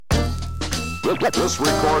This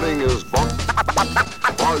recording is Volume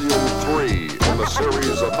 3 in the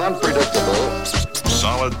series of unpredictable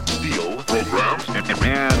solid steel programs.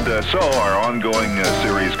 And so our ongoing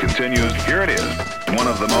series continues. Here it is, one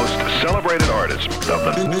of the most celebrated artists of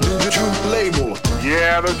the new label.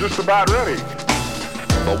 Yeah, they're just about ready.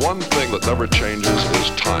 The one thing that never changes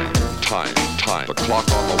is time. The clock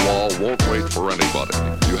on the wall won't wait for anybody.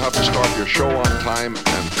 You have to start your show on time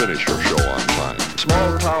and finish your show on time.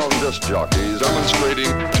 Small town disc jockeys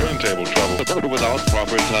demonstrating turntable trouble without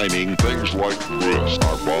proper timing. Things like this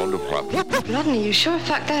are bound to happen. Rodney, you sure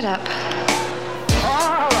fucked that up.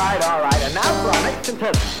 All right. And now for our next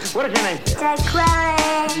contestant. What is your name, sir? Jack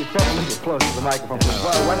You step a little close to the microphone, please.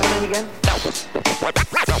 What's your name again?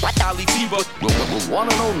 The one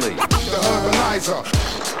and only, the Herbaliser.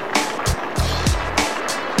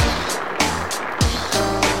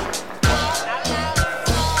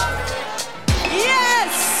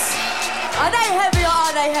 Are they heavy or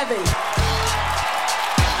are they heavy?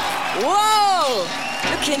 Whoa!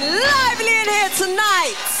 Looking lively in here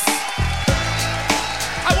tonight.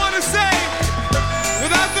 I want to say,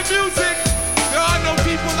 without the music, there are no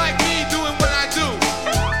people like me doing what I do.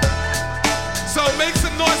 So make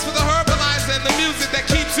some noise for the Herbaliser and the music that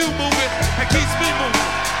keeps you moving and keeps me moving.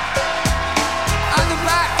 At the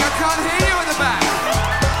back, I can't hear you in the back.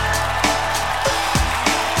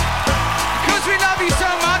 Because we love you so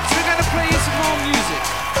much, we're going to play you some more music.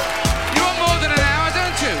 You want more than an hour,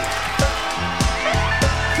 don't you?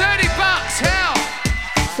 $30, hell!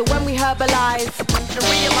 So when we herbalize, We're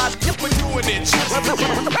doing it.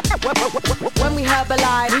 when we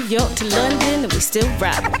herbalize, New York to London and we still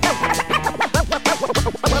rap.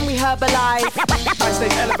 When we herbalize, I stay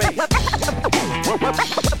elevated.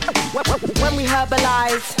 when we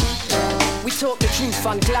herbalize, we talk the truth,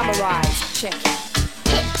 unglamorize. Check it.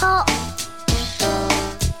 Hip hop.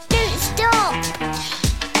 Don't stop.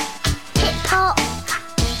 Hip hop.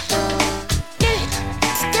 Don't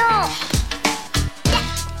stop.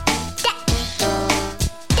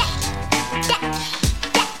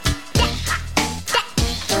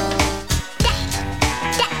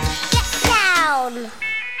 Down.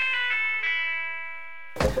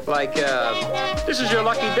 Like, this is your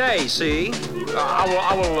lucky day, see? I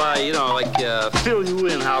will, fill you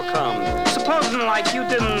in how come. Supposing, like, you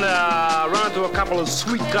didn't run into a couple of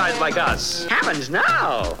sweet guys like us. Heavens, no!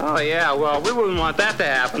 Oh, yeah, well, we wouldn't want that to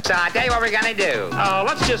happen. So I'll tell you what we're gonna do.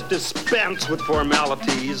 Let's just dispense with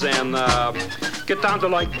formalities and, get down to,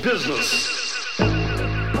 like, business.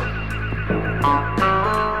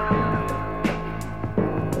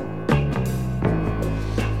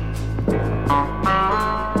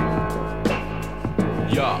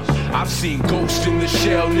 I've seen Ghost in the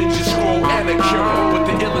Shell, Ninja Scroll, and Akira, but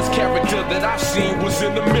the illest character that I've seen was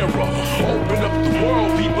in the mirror. Open up the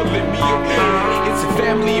world, people, let me in. It's a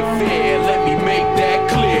family affair, let me make that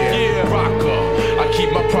clear. Yeah, rocker, I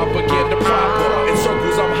keep my propaganda proper. In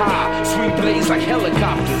circles I'm high, swing blades like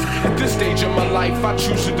helicopters. At this stage of my life, I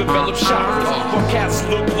choose to develop chakras. While cats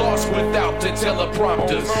look lost without their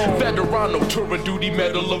teleprompters. Veterano, tour of duty,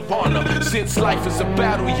 medal of honor. Since life is a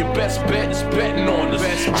battle, your best bet is betting on us.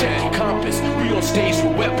 Check your compass, we on stage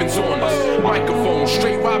with weapons on us. Microphone,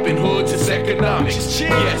 straight Robin Hoods, it's economics.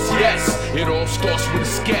 Yes, it all starts with a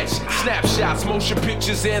sketch. Snapshots, motion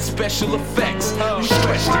pictures, and special effects. We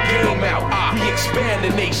stretch the game out, we expand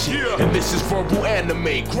the nation. And this is verbal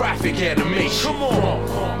anime, graphic animation. Come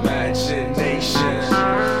on, imagination,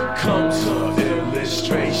 come to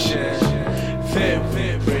illustration. Then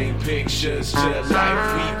we bring pictures to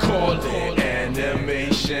life, we call it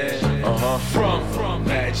animation. From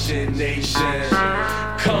imagination,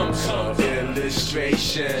 come to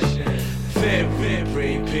illustration. Then we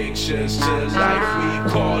bring pictures to life,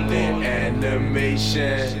 we call it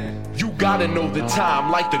animation. You gotta know the time,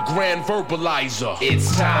 like the grand verbalizer.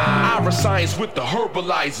 It's time. Ira science with the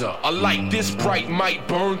Herbaliser. A light this bright might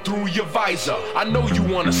burn through your visor. I know you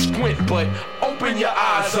wanna squint, but open your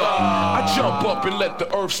eyes up. I jump up and let the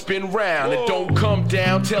earth spin round. It don't come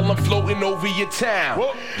down till I'm floating over your town.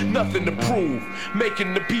 Nothing to prove,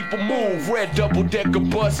 making the people move. Red double-decker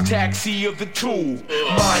bus, taxi of the tool.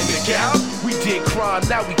 Mind the gap, we did crime,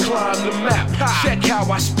 now we climb the map. Check how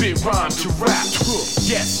I spit rhyme to rap.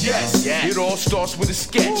 Yes, it all starts with a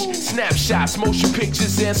sketch. Snapshots, motion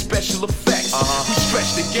pictures, and special effects. We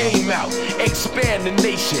stretch the game out, expand the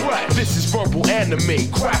nation. This is verbal anime,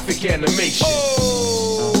 graphic animation.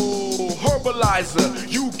 Oh, Herbaliser,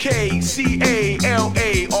 UKCALA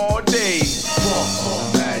all day. From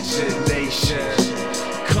imagination,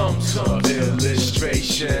 come to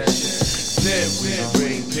illustration. Then we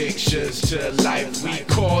bring pictures to life, we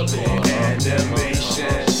call it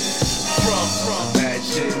animation. From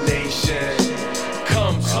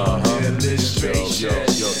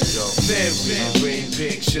sin. We bring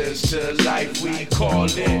pictures to life, we call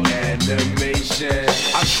it animation.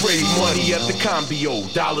 I trade money at the cambio,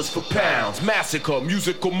 dollars for pounds. Massacre,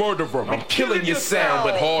 musical murderer, I'm killing your sound,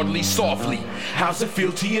 but hardly softly. How's it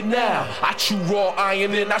feel to you now? I chew raw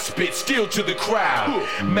iron and I spit steel to the crowd.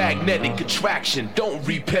 Magnetic attraction, don't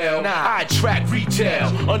repel. I attract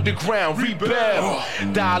retail, underground rebel.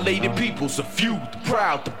 Dilated peoples, a few, the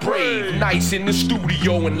proud, the brave. Nice in the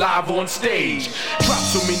studio and live on stage. Drop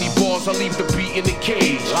so many bars, I leave the beat in the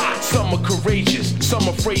cage. Some are courageous, some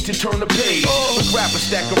afraid to turn the page. But grab a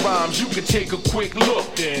stack of rhymes, you can take a quick look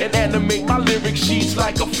and animate my lyric sheets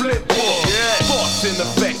like a flip book. Thoughts in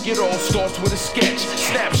effect, it all starts with a sketch.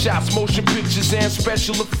 Snapshots, motion pictures, and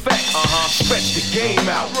special effects. Stretch the game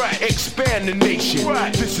out, expand the nation.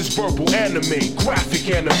 This is verbal anime, graphic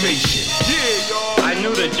animation. Yeah, y'all. I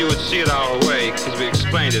knew that you would see it our way because we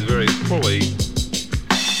explained it very fully.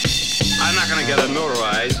 I'm not gonna get it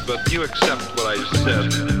notarized, but you accept what I just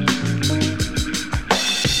said.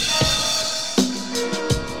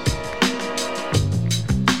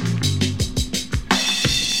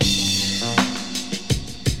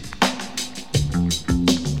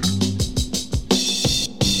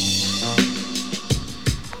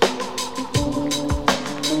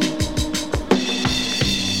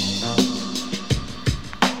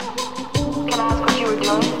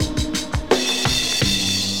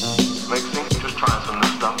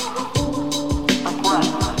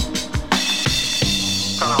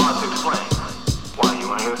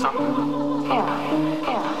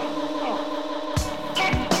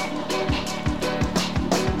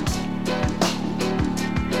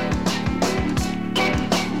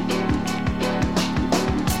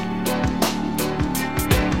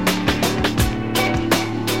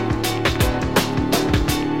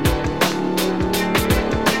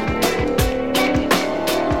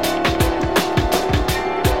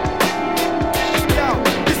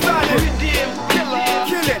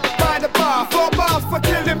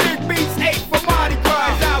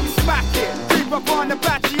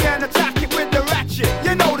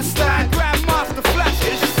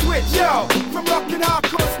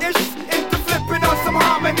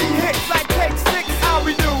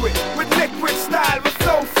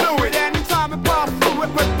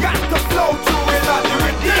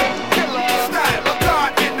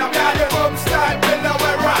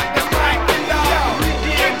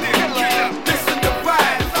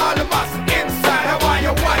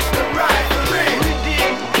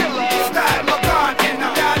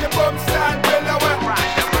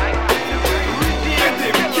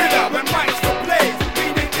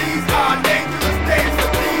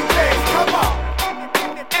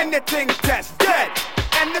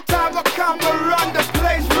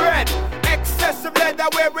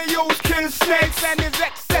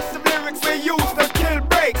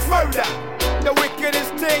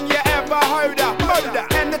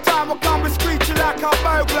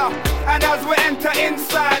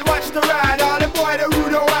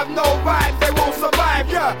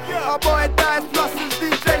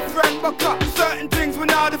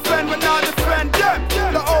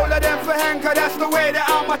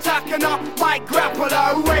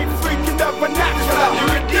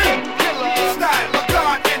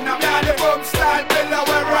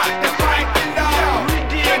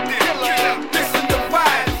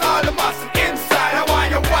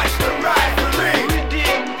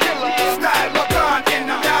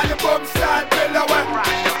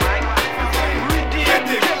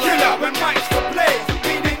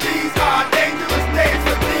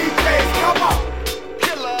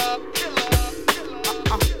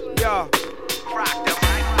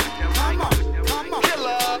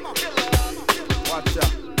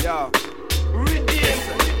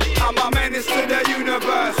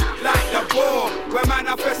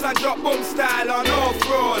 Style,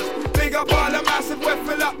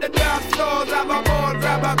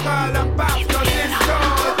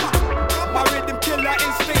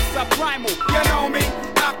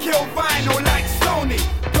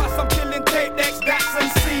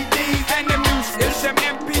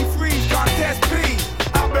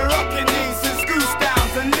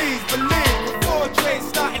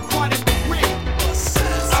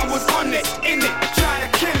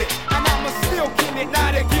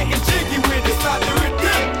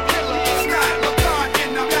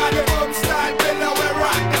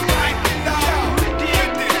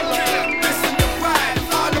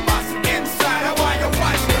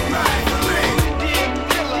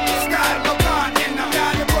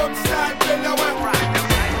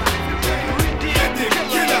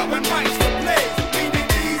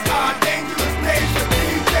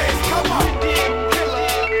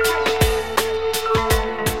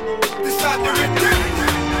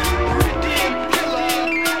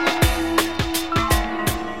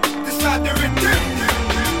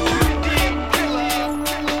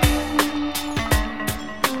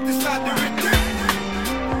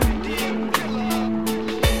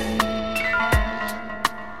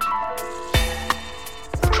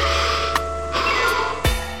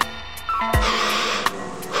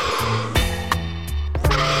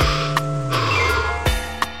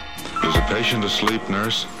 patient asleep,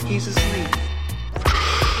 nurse? He's asleep.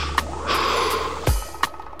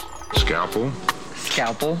 Scalpel?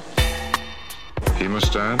 Scalpel.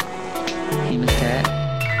 Hemostat? Hemostat.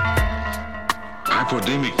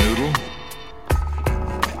 Hypodemic noodle?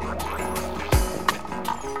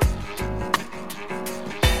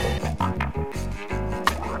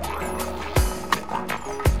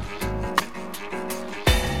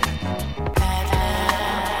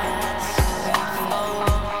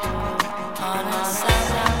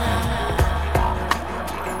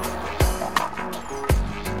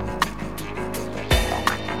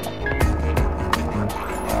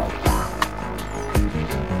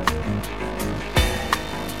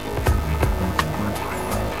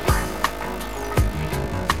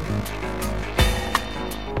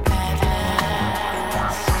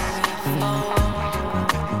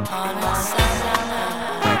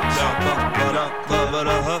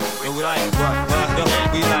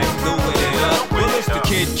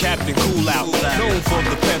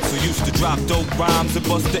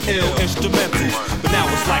 Instrumentals, but now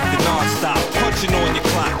it's like the non-stop punching on your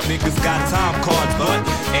clock. Niggas got time cards, but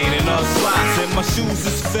ain't enough slots, and my shoes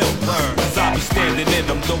is filled. Cause I be standing in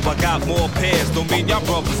them, though I got more pairs. Don't mean y'all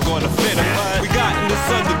brothers gonna fit them. We got in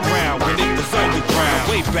this underground when it was underground.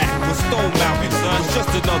 Way back when Stone Mountain, son,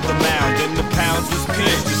 just another mound. And the pounds was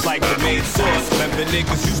peas, just like the main source. Remember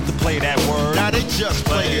niggas used to play that word. Now they just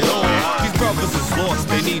play it on. These brothers is lost,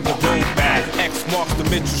 they need the road back. X marks the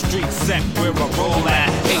Mitchell Street set where I roll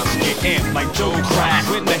at. H get amped like Joe Crack.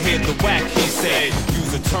 When they hit the whack, he said,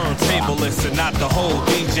 use a turntablist and not the whole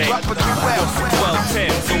DJ.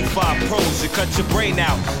 1210s, 05 pros, you cut your brain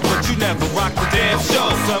out, but you never rock the damn show.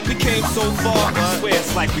 Son, we came so far, I swear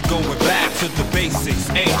it's like we going back to the basics.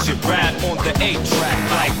 Ancient rap on the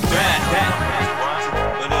 8-track like that.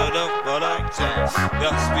 Yes,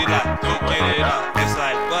 we like to get it up. It's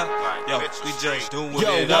like what? Yo, we just doing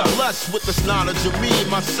it up. I'm blessed with this knowledge of me,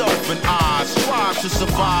 myself, and I strive to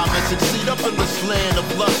survive and succeed up in this land of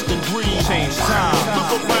lust and greed. Change time.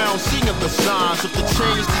 Look around, seeing the signs of the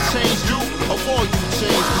change you, of all you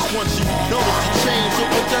change. Cause once you notice the change, so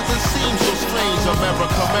it doesn't seem so strange.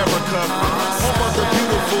 America, home of the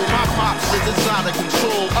beautiful. My pops is it's out of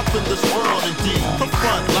control, up in this world indeed. From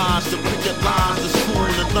front lines to picket lines to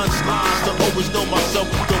school and lunch lines to always know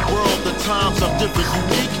myself, the world, the times I'm different,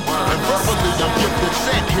 unique. And verbally I'm gifted,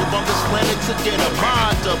 sent here on this planet to get a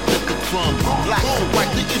mind uplifted from black to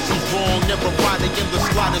white. The issue's wrong, never riding in the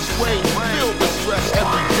slightest way. Feel the stress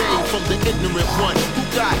every day from the ignorant one who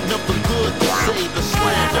got nothing good to say. The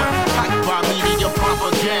slander, hyped by media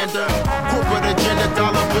propaganda, corporate agenda,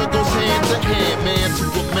 dollar bill goes hand to hand, man to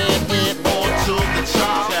a man and on to the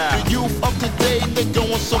child. The youth of today, they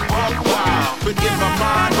going so buck wild, but in my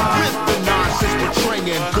mind, with the nonsense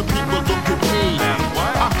portraying, the people look at me.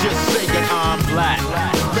 I'm just saying I'm black.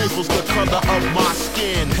 Labels the color of my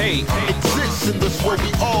skin. Hey, exists in this world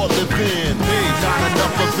we all live in. Not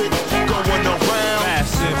enough of it going around.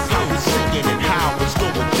 Massive. How we singing and how it's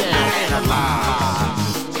going down. Analyze.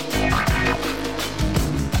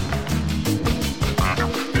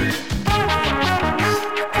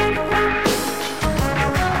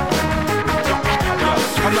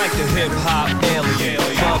 I'm like the hip-hop alien,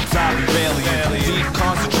 clubs I be alien. Deep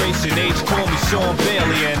concentration, age call me Sean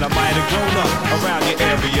Bailey. And I might have grown up around your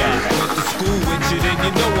area. Went to school with you, then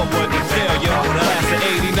you know I wasn't a failure. Class of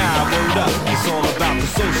 89, word up, it's all about the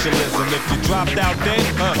socialism. If you dropped out then,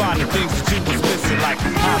 find the things that you was missing, like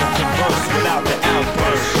how to converse without the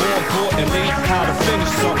outburst. More importantly, how to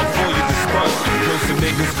finish something before you disperse. Know some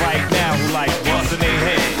niggas right now who like busting their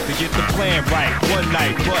head to get the plan right one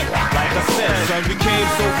night. But like I said, son, we came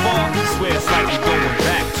so far, swear it's like we're going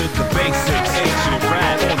back to the basics. Ancient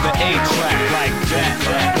rap on the 8-track like that.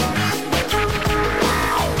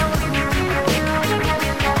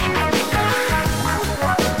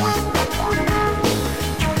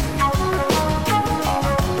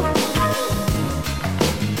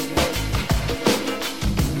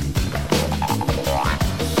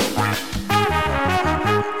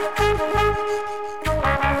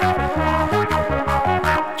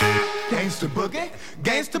 Gangsta boogie,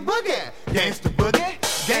 gangsta boogie, gangsta boogie.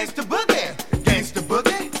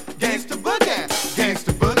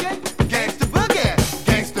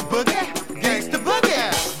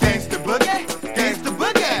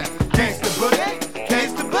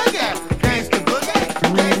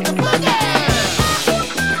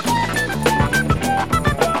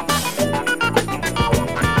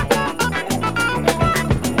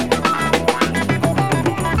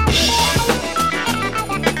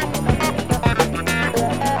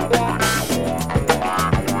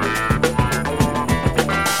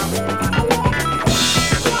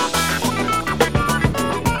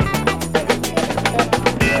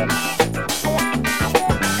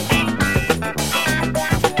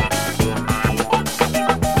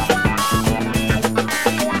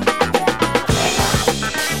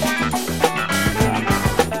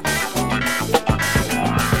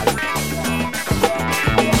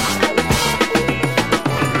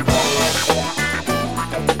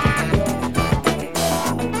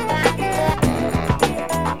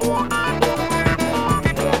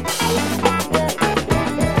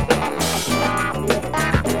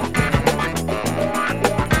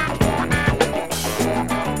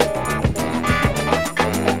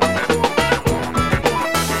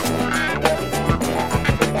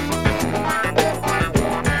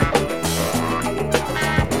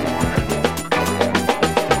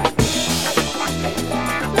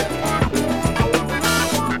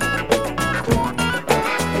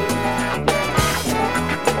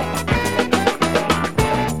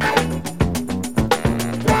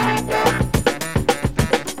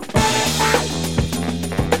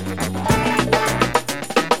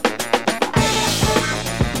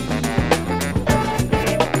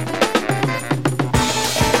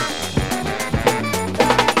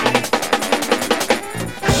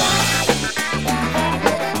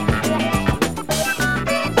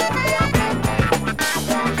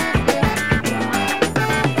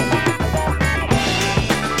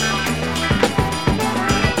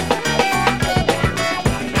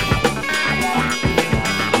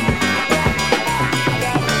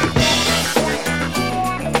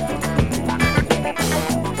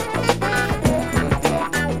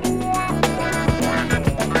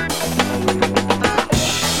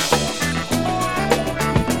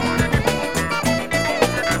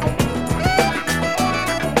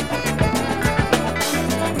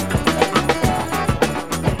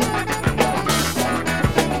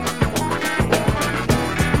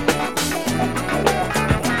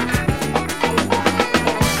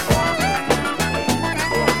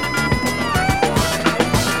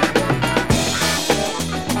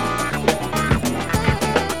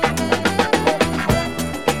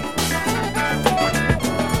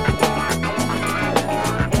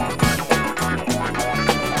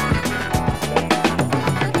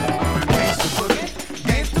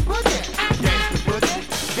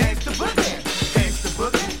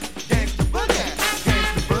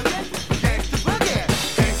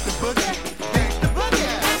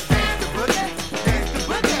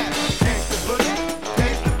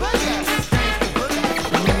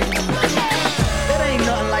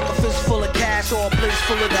 straw blitz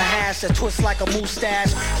full of the hash that twists like a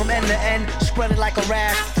moustache. From end to end, spread it like a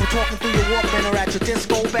rash. From talking through your Walkman or at your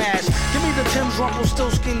disco bash. Give me the Tim's Rumble, still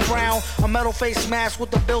skin brown. A metal face mask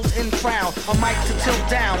with a built-in frown. A mic to tilt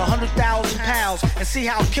down 100,000 pounds. And see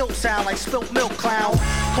how kilt sound like spilt milk, clown.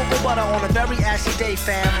 Cocoa butter on a very ashy day,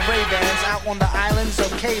 fam. Ray-Bans out on the islands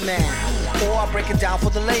of Cayman. Or I break it down for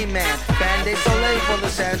the layman. Band-Aid Soleil for the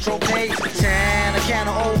Central Pay. Tan, a can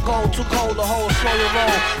of old gold, too cold to hold, slow your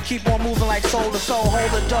roll. Keep on moving like soul to soul, hold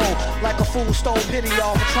the dough. Like a fool stole pity,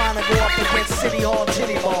 y'all, for trying to go up against City Hall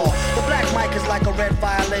titty ball. The black mic is like a red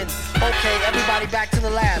violin. Okay, everybody back to the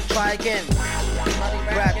lab, try again.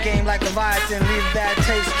 Rap game like Leviathan, leave bad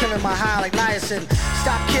taste, killing my high like niacin.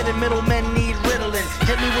 Stop kidding, middlemen need riddling.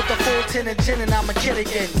 Hit me with the full tin and gin and I'm a kid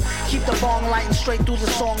again. Keep the bong lighting straight through the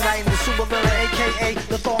songwriting. The super villain, aka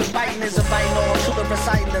the thong biting, is inviting all to the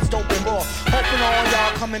reciting that's dope and raw. Hoping all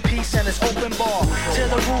y'all come in peace and it's open bar. Tear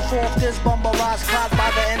the roof off this bumble rise cloud by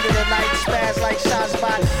the end of the night. Spaz like shots by.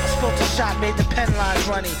 I spilt a shot, made the pen lines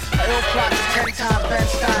runny. A ill plot is 10 times Ben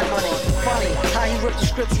Stein money. Funny how he ripped the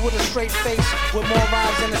scripts with a straight face, with more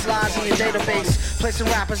rhymes than his lines in your database. Placing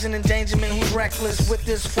rappers in endangerment who's reckless. With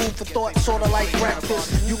this food for thought, sorta like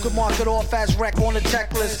breakfast. You could mark it off as wreck on the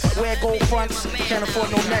checklist. Wear gold fronts, can't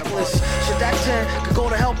afford no necklace. Shit, that 10 could go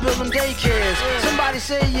to help build them daycares. Somebody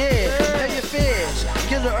say yeah, pay your fears.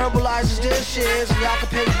 Give the Herbalizers their shares, and y'all can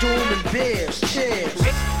pay Doom and beers. Cheers.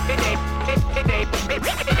 It ain't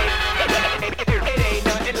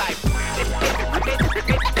nothing like.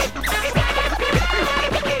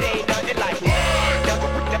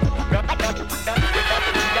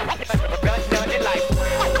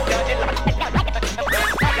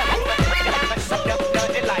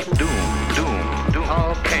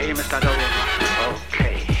 Okay, Mr. Dole.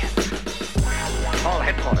 Okay. All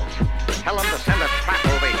headquarters. Tell them to send a trap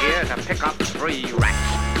over here to pick up 3 rats.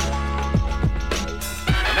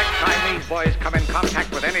 The next time these boys come in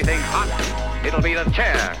contact with anything hot, it'll be the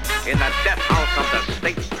chair in the death house of the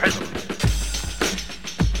state prison.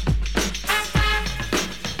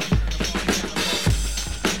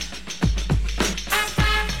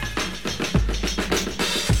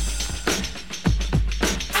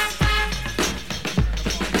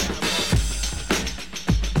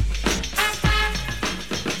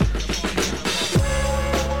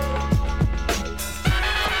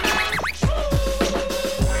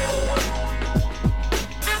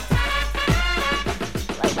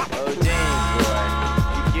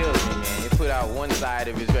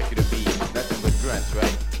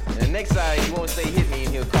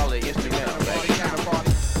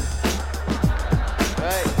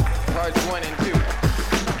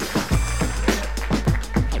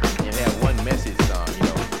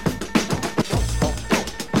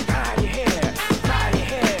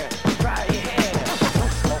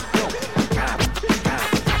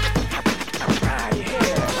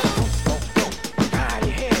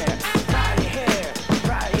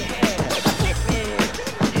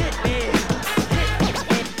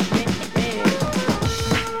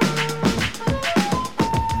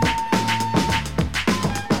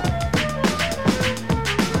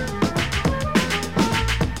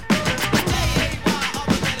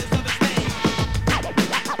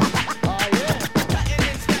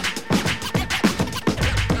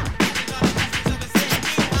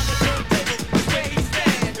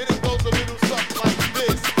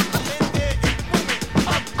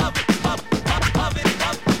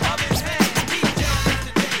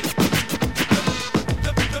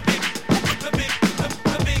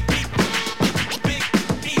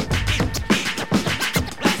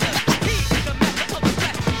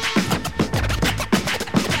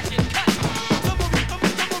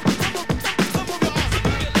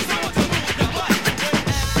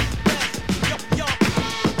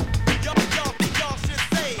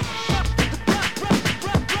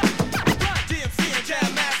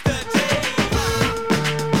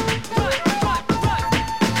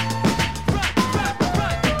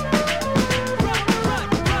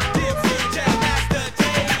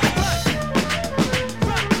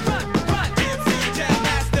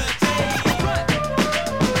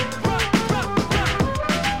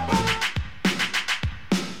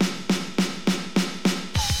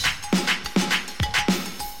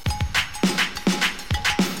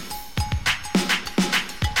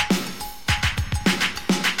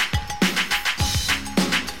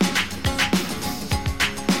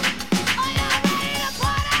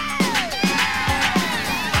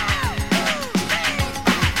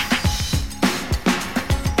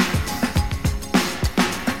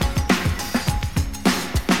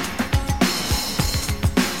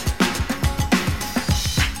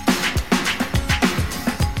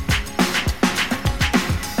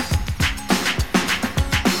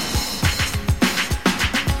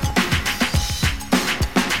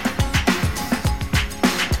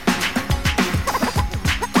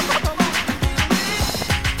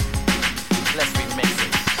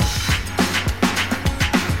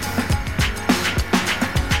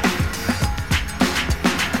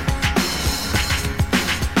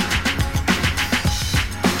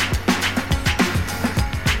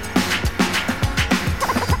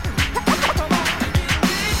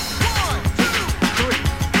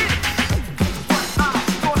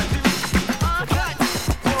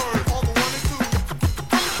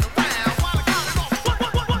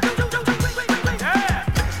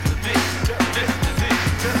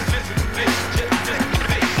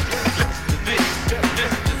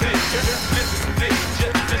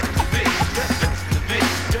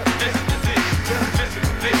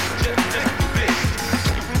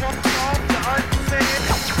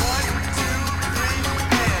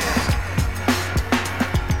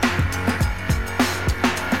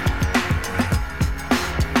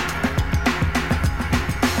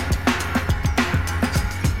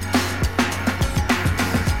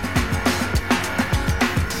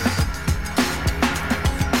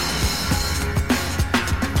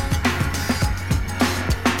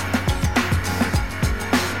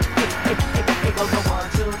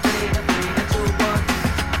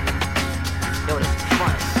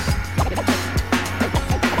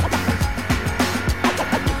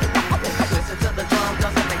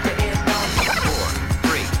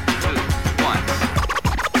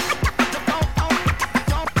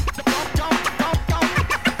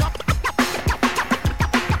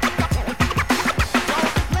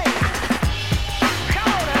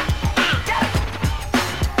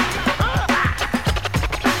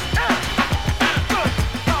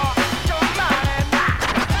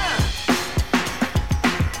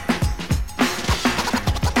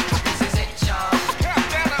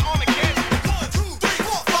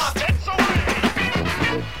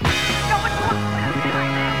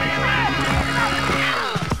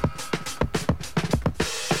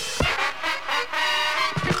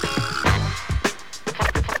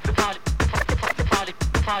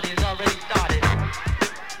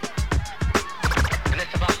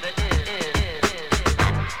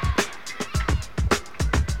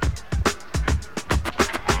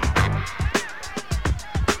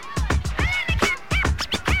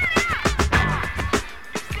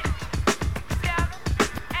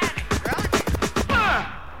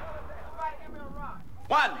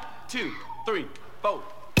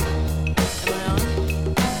 Am I on?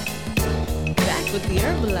 Back with the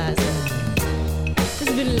Herbaliser.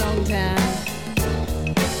 It's been a long time.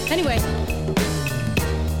 Anyway,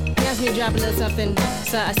 he asked me to drop a little something,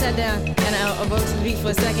 so I sat down and I wrote to the beat for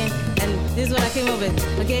a second, and this is what I came up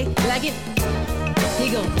with. Okay, like it? Here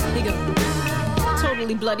you go.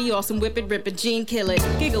 Totally bloody, awesome, whip it, rip it, gene kill it.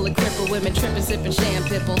 Giggle and cripple, women tripping, sipping, sham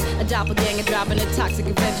pipple. A doppelganger dropping a toxic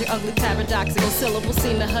avenger, ugly, paradoxical syllable.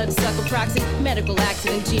 Seen the HUD sucker proxy, medical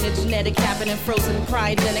accident, genetic happening, frozen,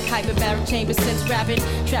 cryogenic, hyperbaric chambers, sense rapping.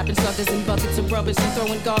 Trapping suckers in buckets of rubbish and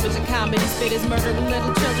throwing garbage and comedy. Spitters murdering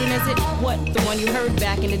little children, is it? What? The one you heard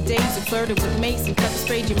back in the days who flirted with mace and pepper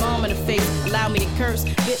sprayed your mom in the face. Allow me to curse,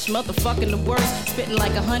 bitch, motherfucking the worst. Spitting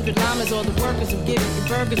like 100 llamas or the workers who give you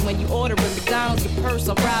burgers when you order at McDonald's. Purse,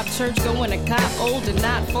 I'll rob church, go in a cop, old or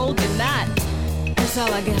not, fold or not. That's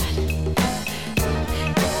all I got.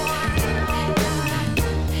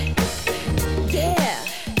 Yeah,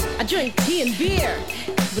 I drink tea and beer,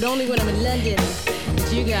 but only when I'm in London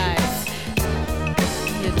with you guys.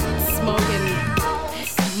 You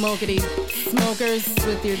smokity smokers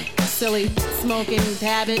with your silly smoking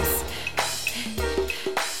habits.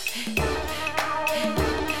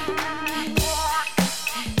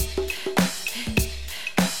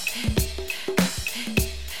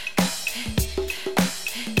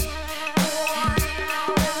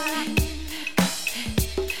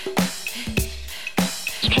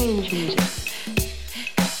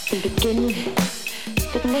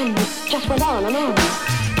 Just went on and on.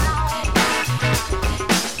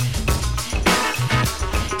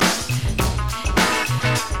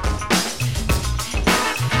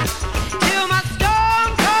 Till my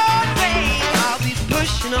stone cold way, I'll be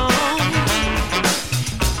pushing on.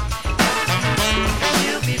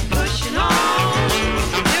 She'll be pushing on.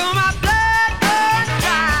 Till my blood goes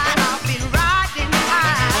dry, I'll be riding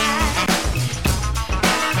high.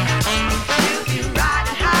 She'll be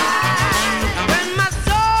riding high. When my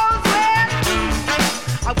soul's wear through,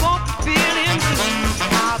 I won't be feeling blue.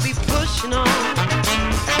 I'll be pushing on.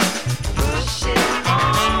 Pushing on.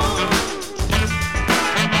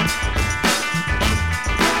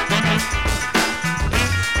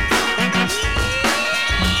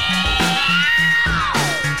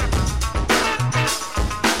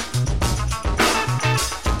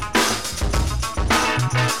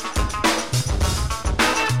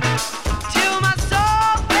 Till my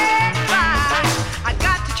soul gets dry, I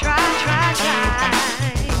got to try.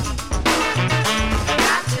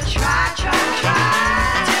 Got to try.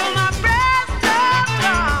 Till my breath stops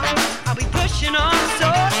long, I'll be pushing on so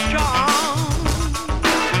strong.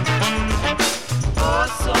 Oh,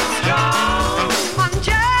 so strong. On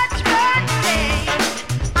Judgment Day,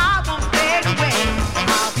 I won't fade away.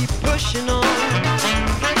 I'll be pushing on.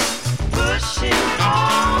 Pushing on.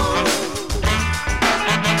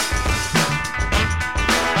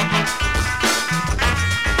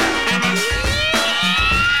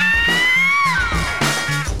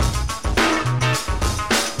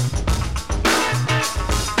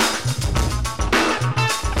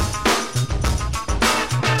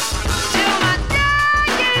 Till my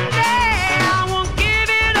dying day, I won't give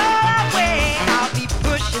it all away. I'll be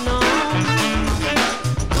pushing on,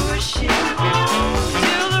 pushing on.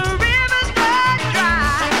 Till the rivers run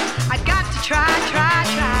dry, I got to try.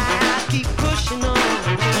 I keep pushing on,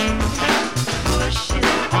 pushing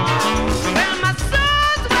on. When my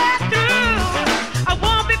soul's wear through, I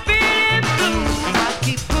won't be feeling blue. I'll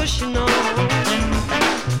keep pushing on,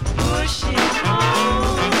 pushing on.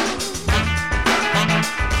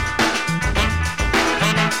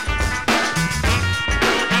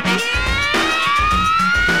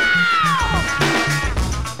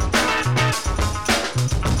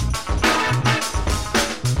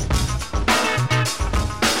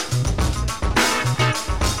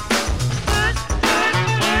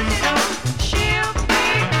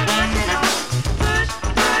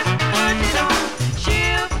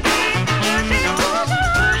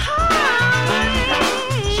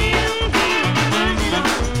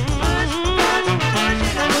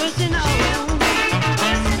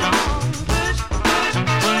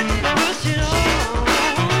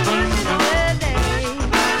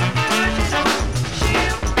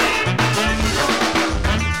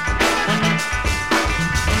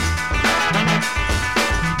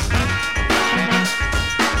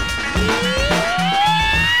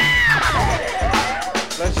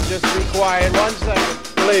 Let's just be quiet 1 second,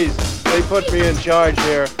 please. They put me in charge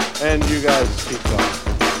here, and you guys keep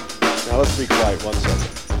talking. Now let's be quiet 1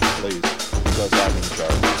 second, please, because I'm in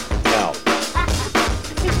charge. Now,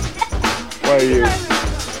 why are you?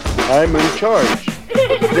 I'm in charge.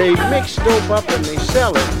 They mix dope up and they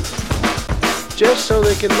sell it. just so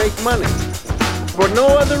they can make money. For no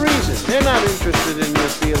other reason. They're not interested in your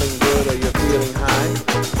feeling good or your feeling high.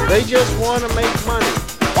 They just want to make money.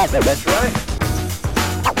 That's right.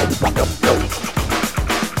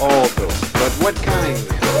 All do. But what kind?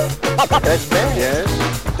 That's bad. Yes,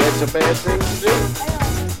 that's a bad thing to do.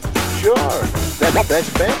 Sure, that's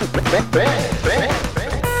bad.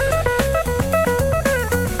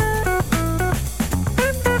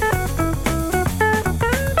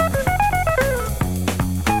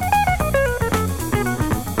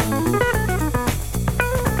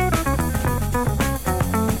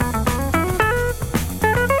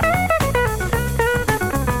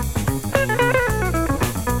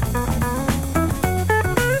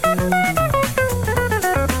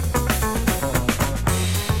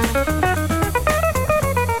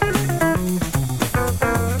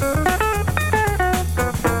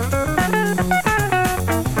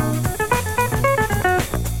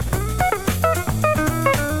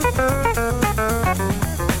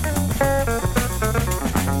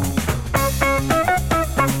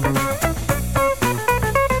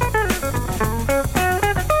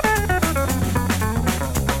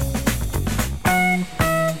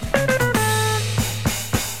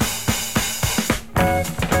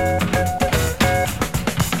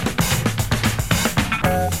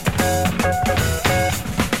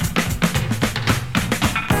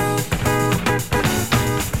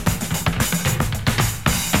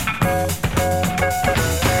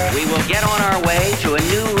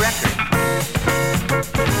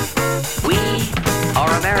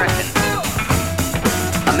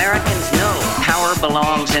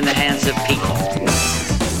 belongs in the hands of people.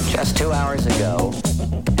 Just 2 hours ago,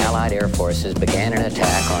 Allied air forces began an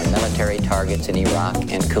attack on military targets in Iraq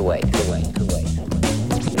and Kuwait.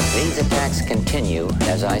 These attacks continue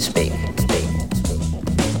as I speak.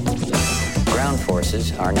 Ground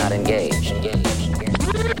forces are not engaged.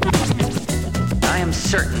 I am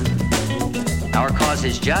certain our cause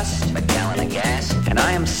is just, a gallon of gas, and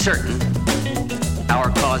I am certain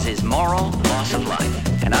our cause is moral, loss of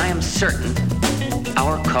life, and I am certain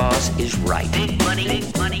our cause is right. Big money,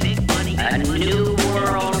 big money, big money. A new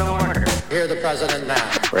world order. Hear the president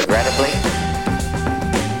now. Regrettably,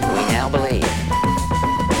 we now believe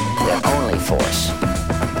that only force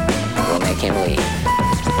will make him leave.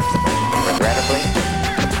 Regrettably,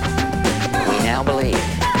 we now believe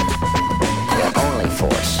that only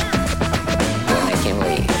force will make him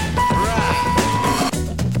leave.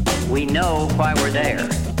 We know why we're there.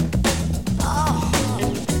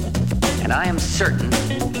 And I am certain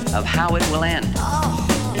of how it will end.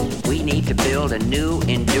 We need to build a new,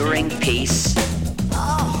 enduring peace.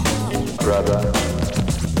 Brother,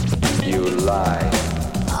 you lie.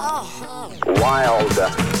 Wild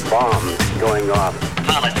bombs going off.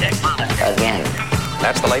 Politics. Again.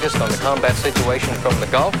 That's the latest on the combat situation from the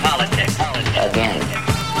Gulf. Politics. Again.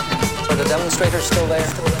 Are the demonstrators still there?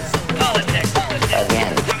 Politics.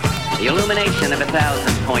 Again. The illumination of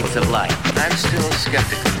 1,000 points of light. I'm still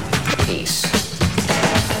skeptical. Peace.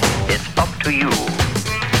 It's up to you.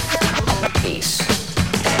 Peace.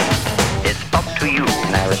 It's up to you.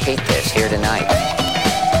 And I repeat this here tonight.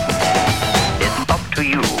 It's up to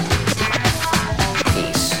you.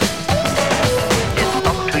 Peace. It's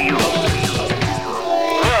up to you.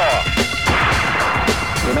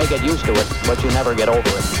 You may get used to it, but you never get over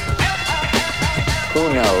it.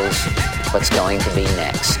 Who knows what's going to be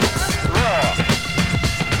next?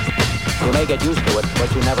 You may get used to it,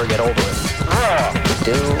 but you never get over it.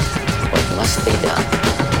 Do what must be done.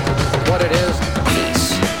 What it is?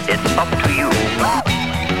 Peace. It's up to you.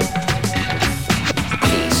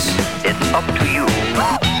 Peace. It's up to you.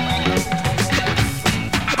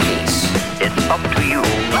 Peace. It's up to you.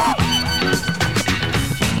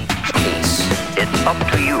 Peace. It's up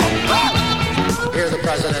to you. Hear the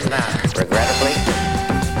president now. Regrettably,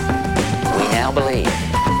 we now believe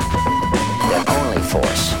that only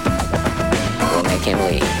force will make him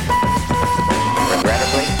leave.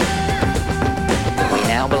 Regrettably, we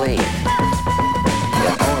now believe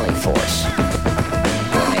that only force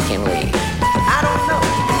will make him leave. I don't know.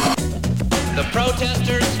 The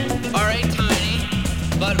protesters are a tiny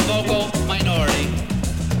but vocal minority.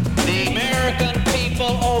 The American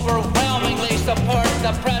people overwhelmingly support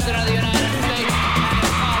the President of the United States.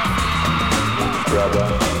 Brother,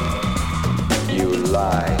 you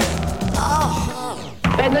lie.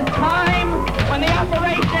 There's a time when the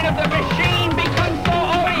operation of the machine becomes so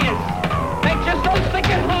odious, makes you so sick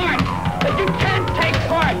at heart that you can't take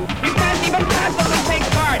part. You can't even passively take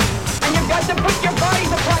part. And you've got to put your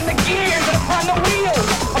bodies upon the gears and upon the wheels,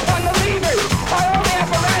 upon the levers, upon all the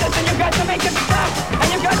apparatus, and you've got to make it stop. And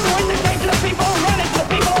you've got to indicate to the people who run it, to the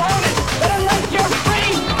people who own it, that unless you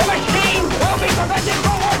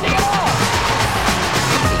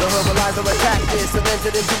this and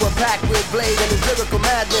entered into a pact with Blade and his lyrical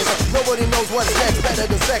madness. Nobody knows what's next, better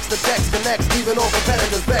than sex. The text connects, even all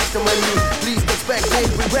competitors best. And when you least expect it,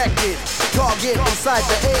 we wrecked it. Target inside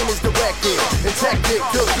the aim is directed. And tactic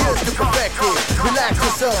took years to perfect it. Relax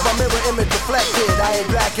yourself, my mirror image reflected. I ain't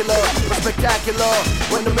Dracula, but spectacular.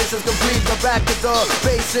 When the mission's complete, we're back to the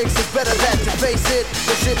basics. It's better that you face it.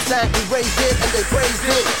 The ship sank, we raised it, and they praised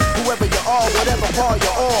it. Whoever you are, whatever bar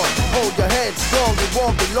you're on, hold your head strong. You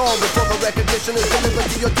won't be long before the recognition is delivered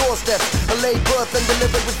to your doorstep. A late birth and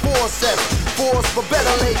delivered with forceps. Force, but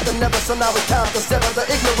better late than never. So now it's time to sever the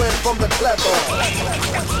ignorant from the clever.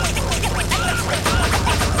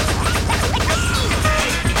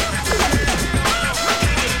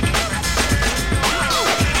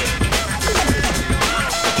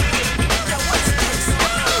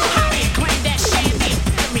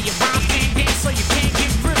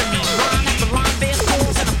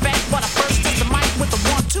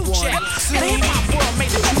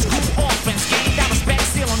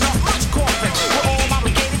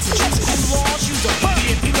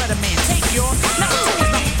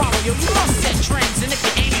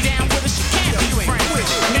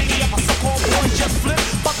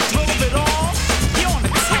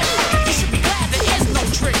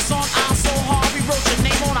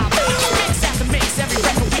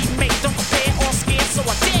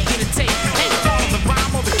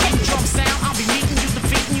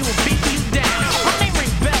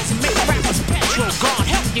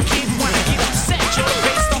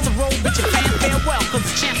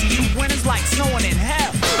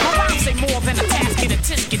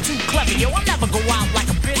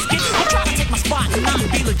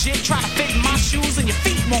 Try to fit in my shoes and your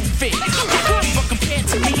feet won't fit. You're good, but compared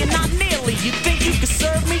to me, you're not nearly. You think you can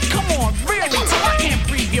serve me? Come on, really? Till I can't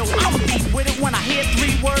breathe, yo. I'ma be with it when I hear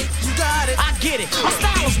 3 words. You got it. I get it. My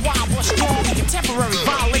style is wild but strong and contemporary.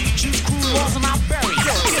 Violate the juice crew laws and I bury.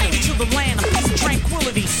 Sing to the land of peace and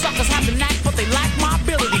tranquility. Suckers have the knack, but they lack my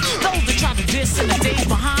ability. Those that try to diss in the days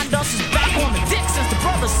behind us is back on the dick since the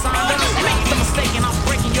brothers signed us. Make the mistake and I'm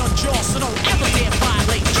breaking your jaw, so don't ever dare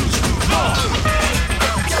violate juice crew law.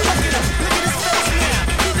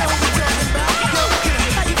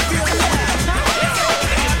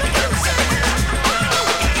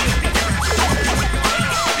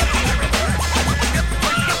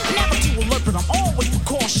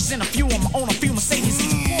 In a few on my own, a few Mercedes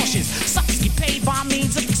and Porsches. Suckers get paid by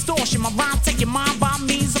means of extortion. My rhymes take your mind by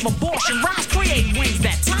means of abortion. Rhymes create wings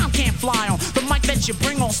that time can't fly on. The mic that you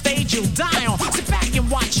bring on stage, you'll die on. Sit back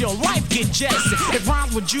and watch your life get jettisoned. If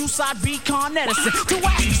rhymes were juice, I'd be Con Edison. Do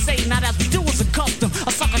as we say, not as we do is a custom.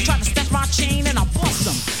 A sucker tried to snatch my chain and I bust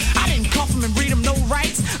him. I didn't cuff him and read him no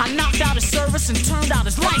rights. I knocked out his service and turned out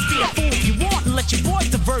his life. Be a fool if you want and let your boys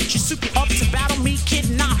divert you. Soup you up to battle me, kid,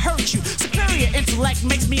 and not hurt you. Superior intellect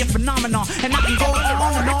makes me a phenomenon, and I can go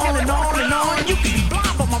on and on and on and on. You can be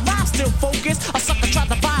blind, but my rhyme's still focused. A sucker tried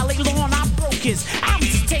to violate law and I broke his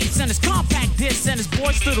albums, his tapes, and his compact discs, and his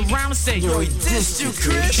boys stood around and said, yo, he dissed you,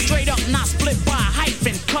 Chris. Straight up, not split by a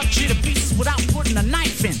hyphen. Cut you to pieces without putting a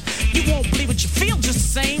knife in. You won't believe what you feel just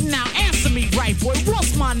the same. Now answer me right, boy,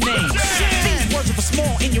 what's my name? These words of a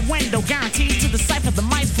small innuendo, guaranteed to decipher the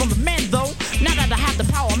mice from the men, though. Now that I have the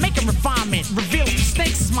power, make a refinement. Reveal the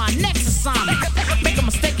snakes is my next assignment. Make a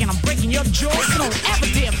mistake and I'm breaking your jaw, so don't ever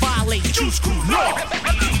dare violate juice crew law.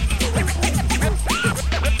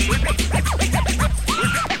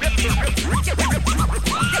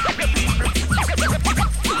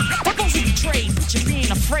 For those who betrayed, but you're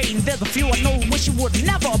being afraid, and there's a few I know who wish you would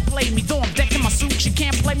never have played me. Though I'm decked in my suit, you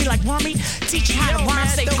can't play me like Rummy. Teach you how to rhyme,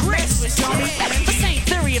 say Chris, dummy. This ain't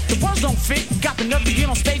theory if the words don't fit. Got the nerve to get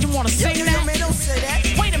on stage and wanna sing that?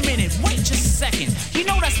 Wait a minute, wait just a second. You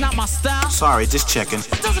know that's not my style. Sorry, just checking.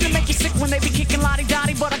 Doesn't it make you sick when they be kicking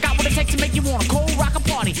lottie-dottie? But I got what it takes to make you want a cold rock a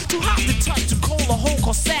party. Too hot to touch, too cold a hole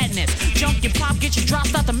called sadness. Jump your pop, get you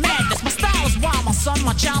dropped out the madness. My style is wild, my son,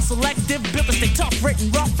 my child selective. Built to stay tough,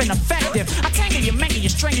 written, rough, and effective. I tangle you, mangle you,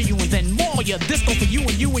 strangle you, and then more you. Disco for you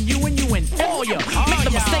and you and you and you and all you. Make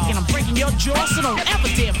the mistake and I'm breaking your jaw, so don't ever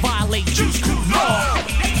dare violate juice crew law.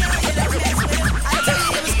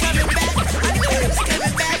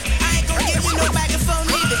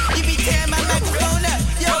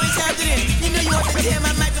 Tear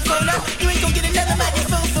my microphone up. You ain't gonna get another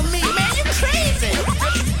microphone from me, man. You crazy.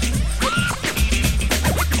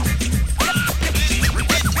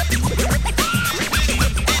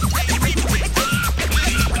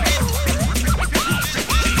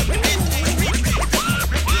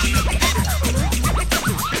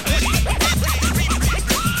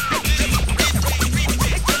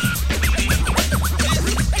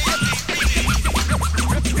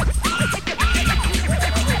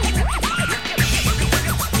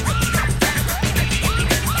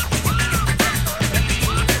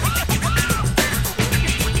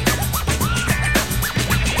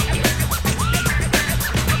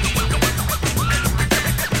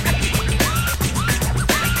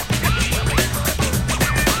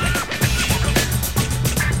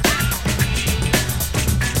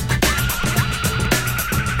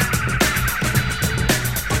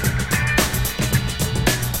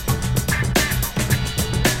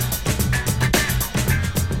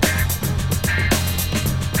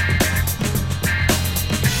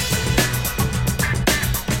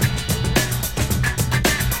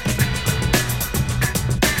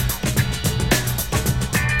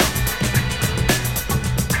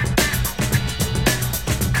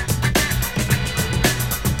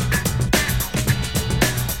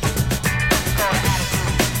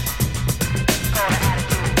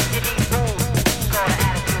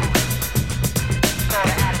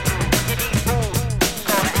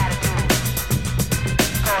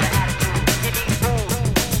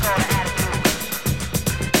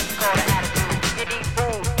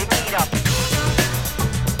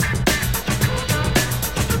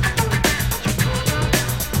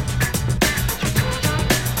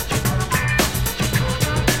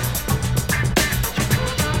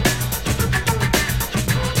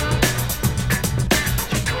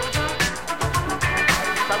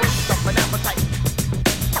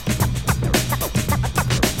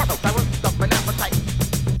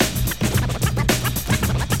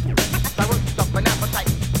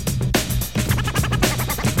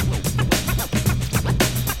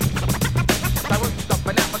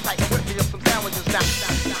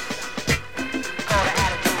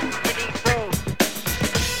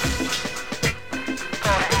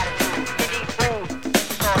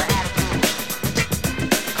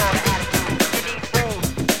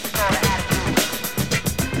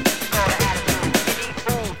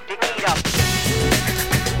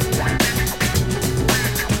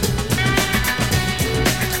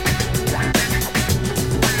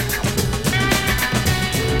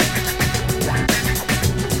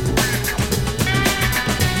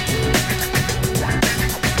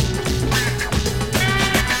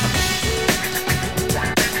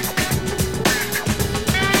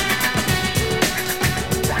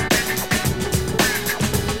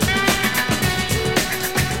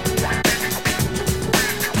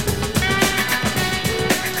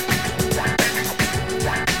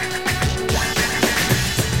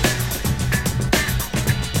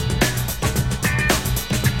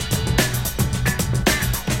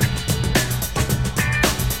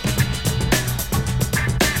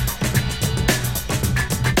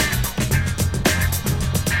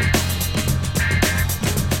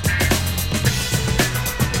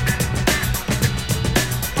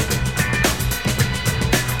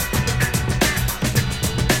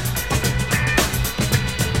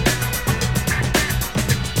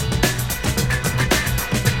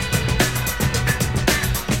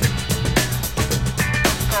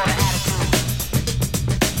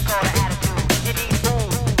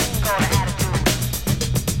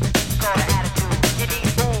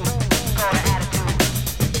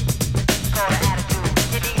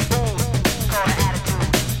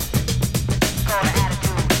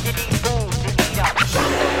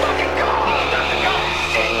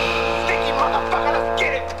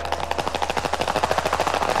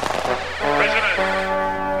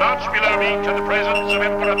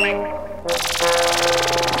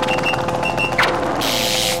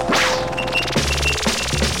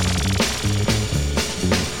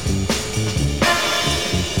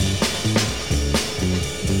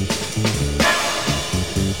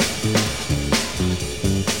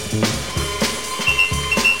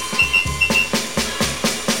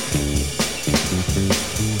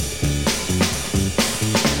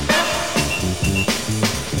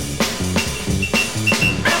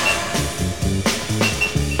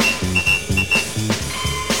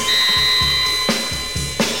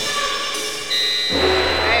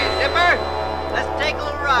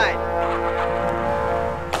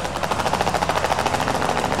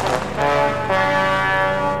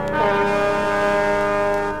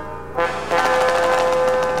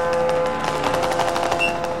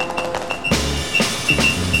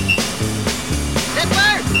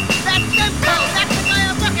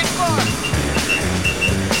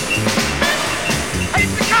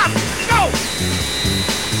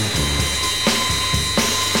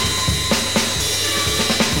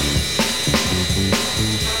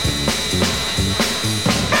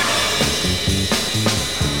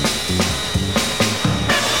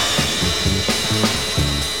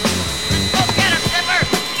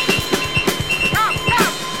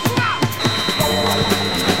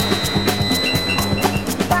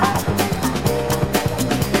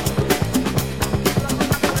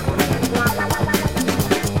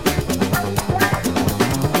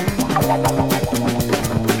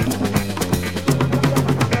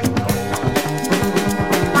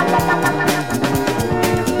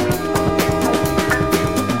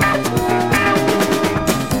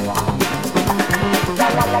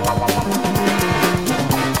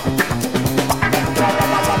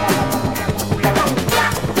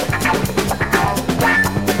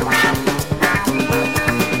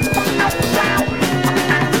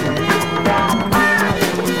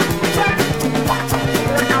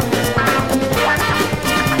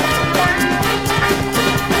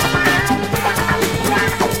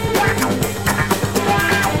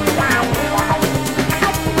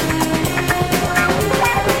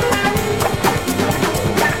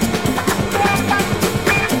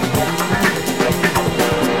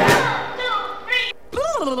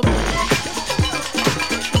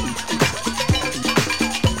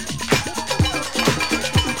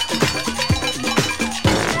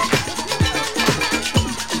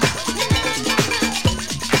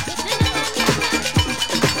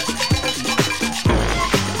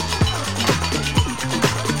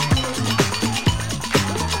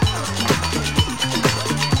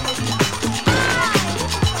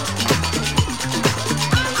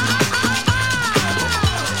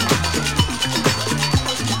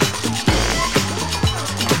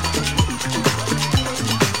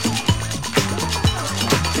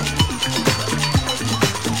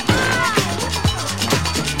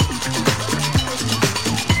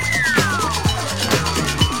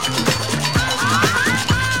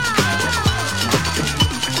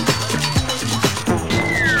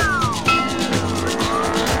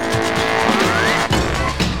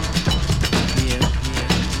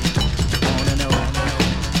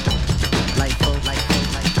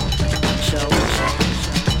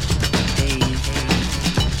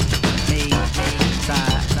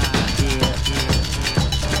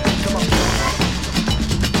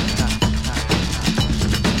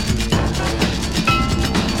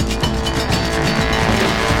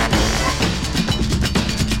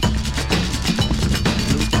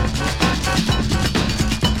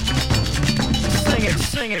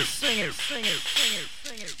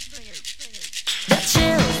 The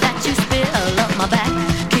chills that you spill up my back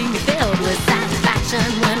keep me filled with satisfaction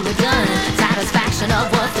when we're done. Satisfaction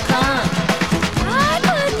of what's to come.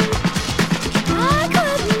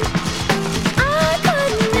 I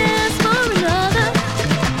couldn't dance for another.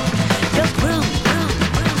 Your groove.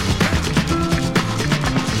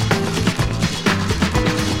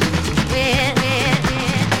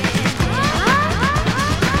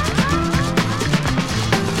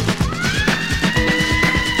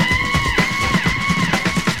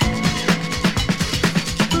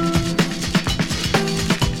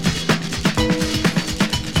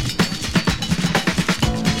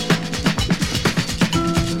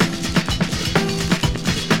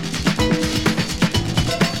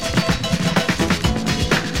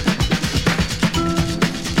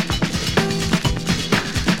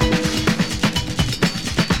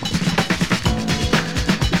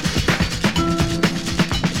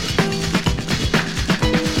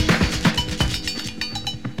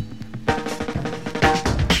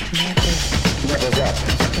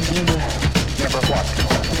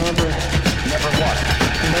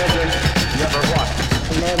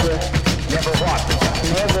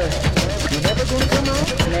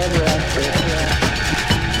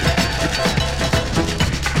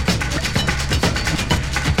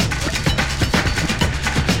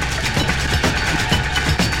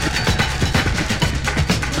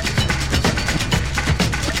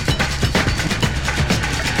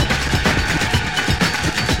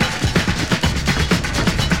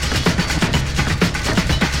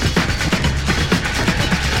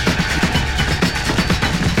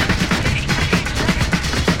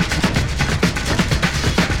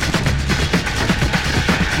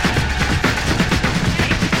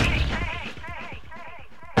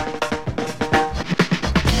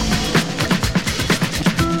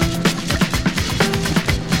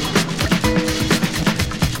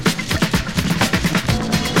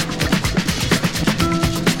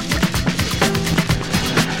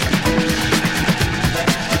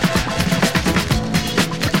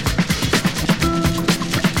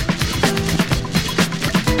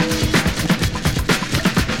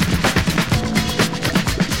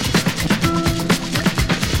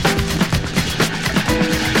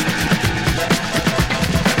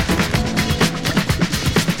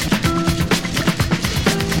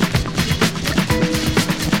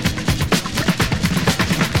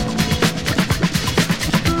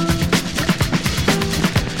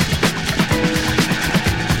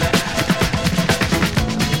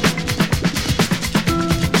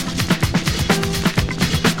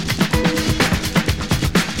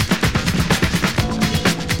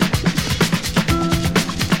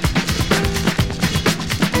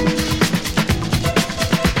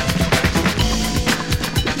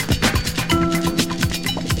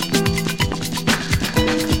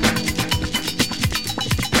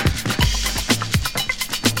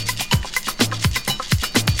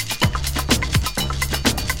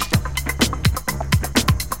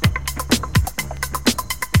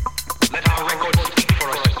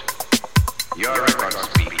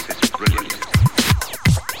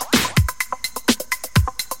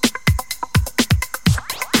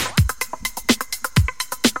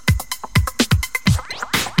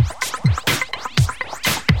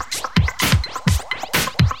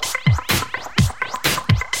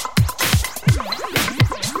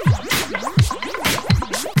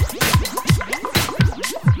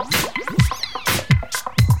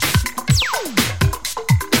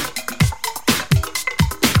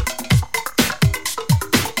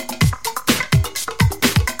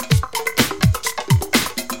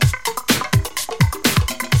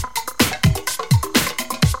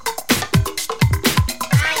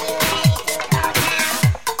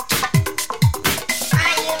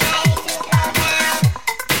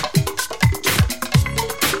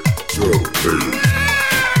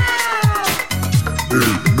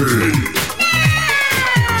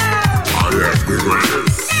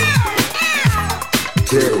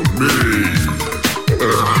 tell me.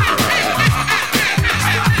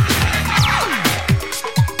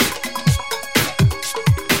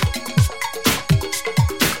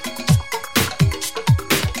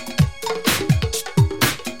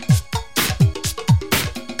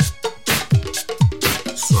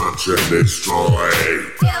 Search and destroy.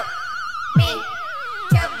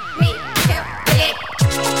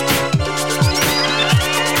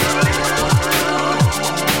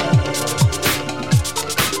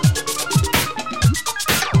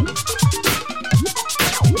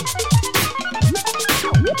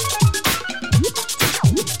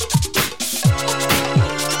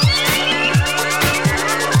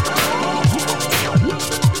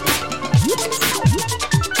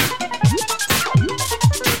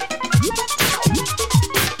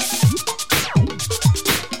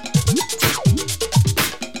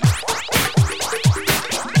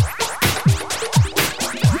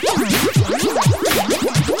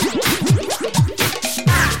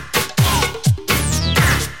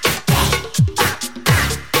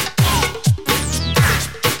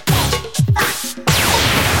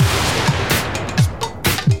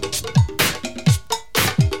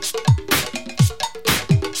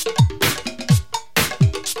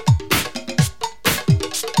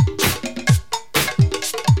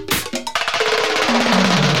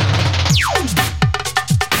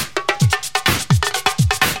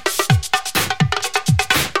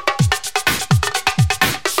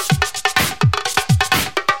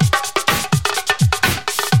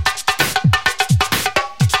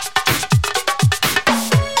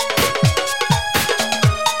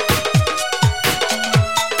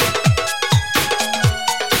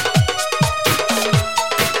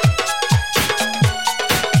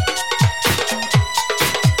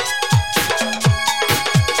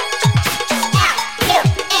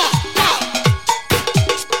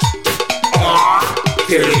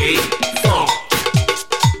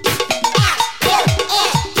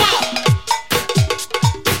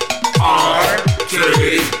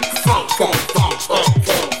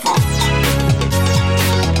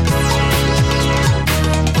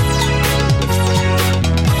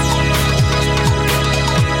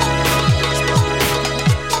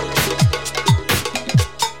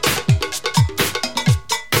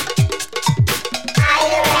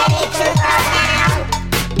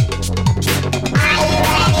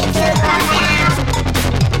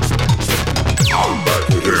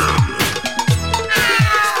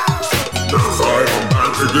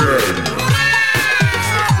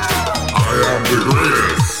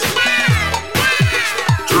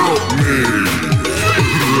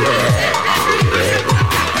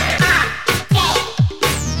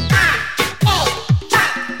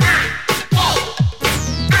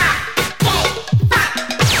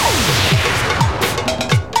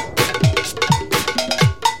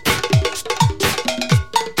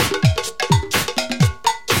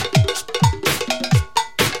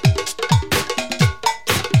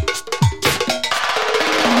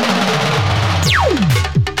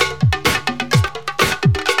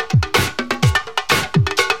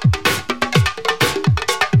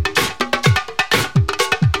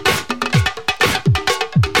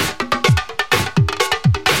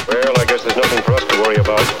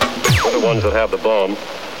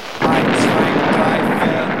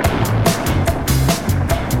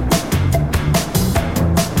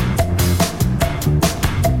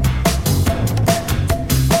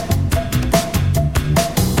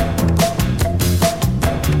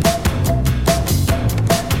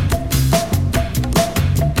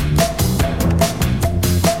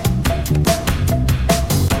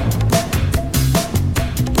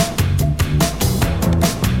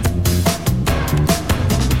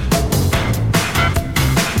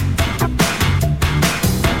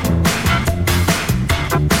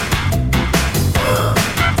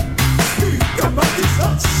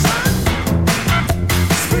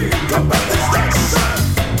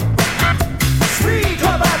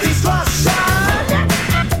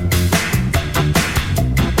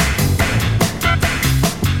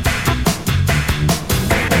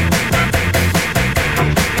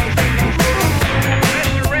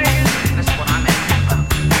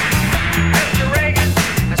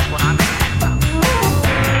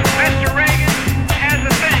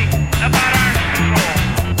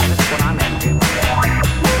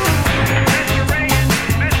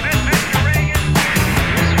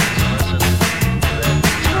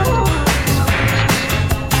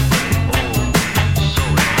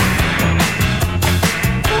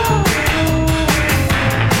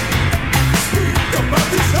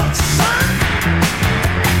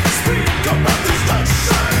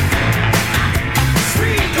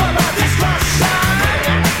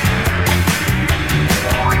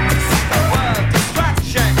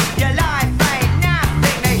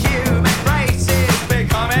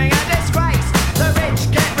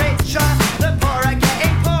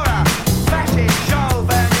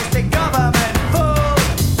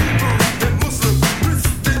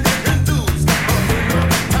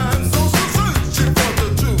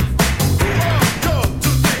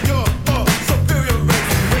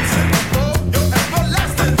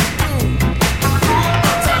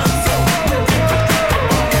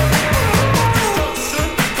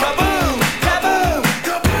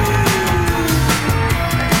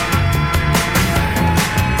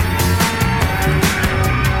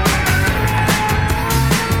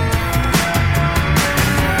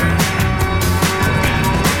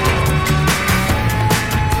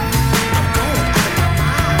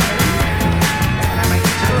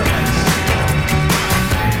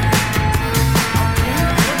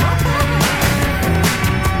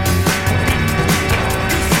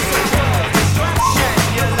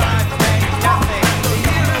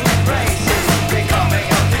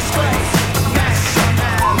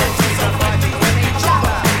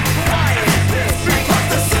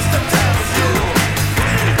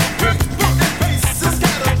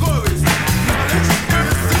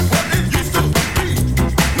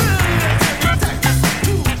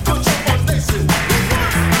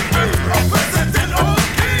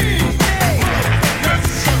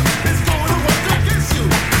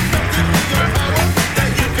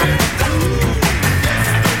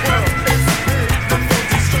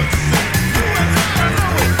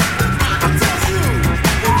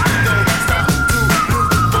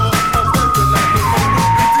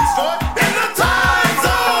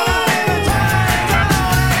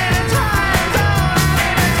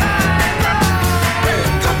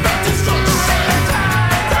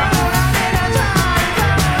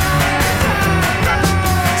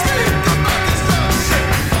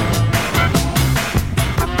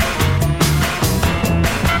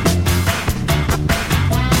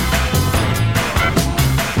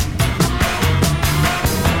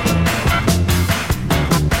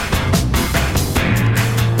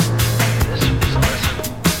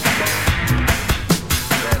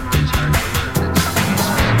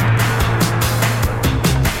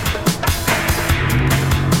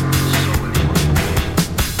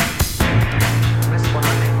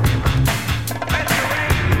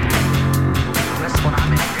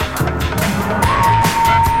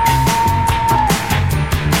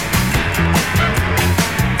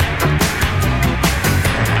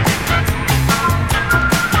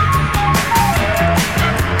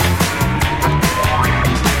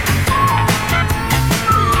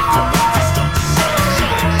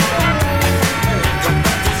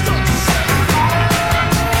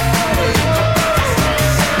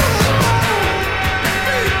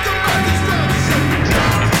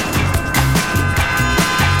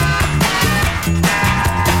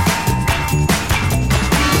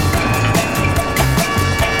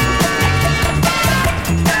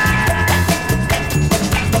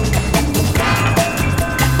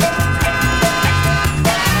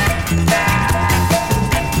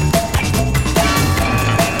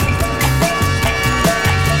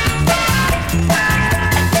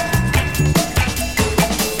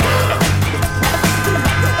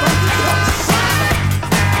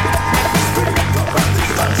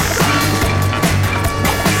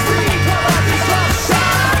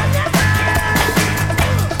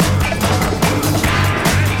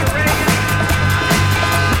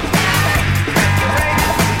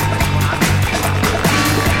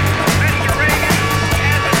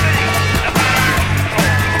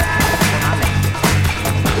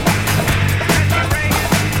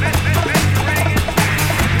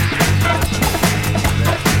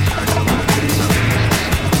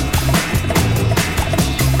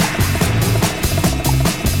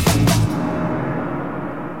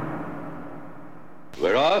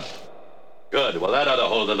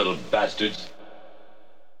 bastards.